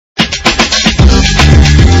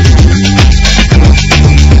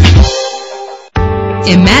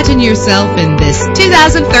Imagine yourself in this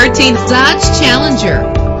 2013 Dodge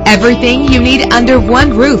Challenger. Everything you need under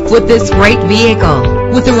one roof with this great vehicle.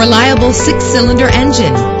 With a reliable 6-cylinder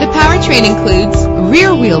engine, the powertrain includes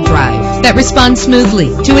rear-wheel drive that responds smoothly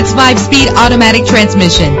to its 5-speed automatic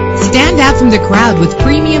transmission. Stand out from the crowd with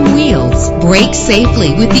premium wheels. Brake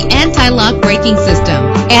safely with the anti-lock braking system.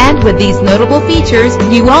 And with these notable features,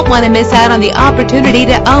 you won't want to miss out on the opportunity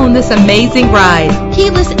to own this amazing ride.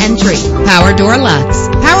 Keyless entry, power door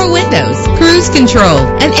locks, power windows, cruise control,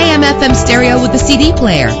 an AM/FM stereo with a CD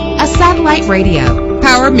player, a satellite radio,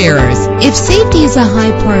 power mirrors. If safety is a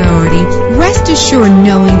high priority, rest assured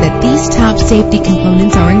knowing that these top safety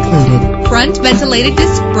components are included. Front ventilated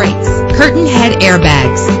disc brakes, curtain head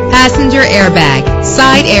airbags, passenger airbag,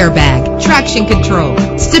 side airbag, traction control,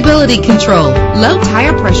 stability control, low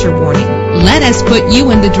tire pressure warning. Let us put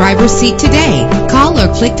you in the driver's seat today. Call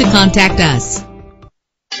or click to contact us.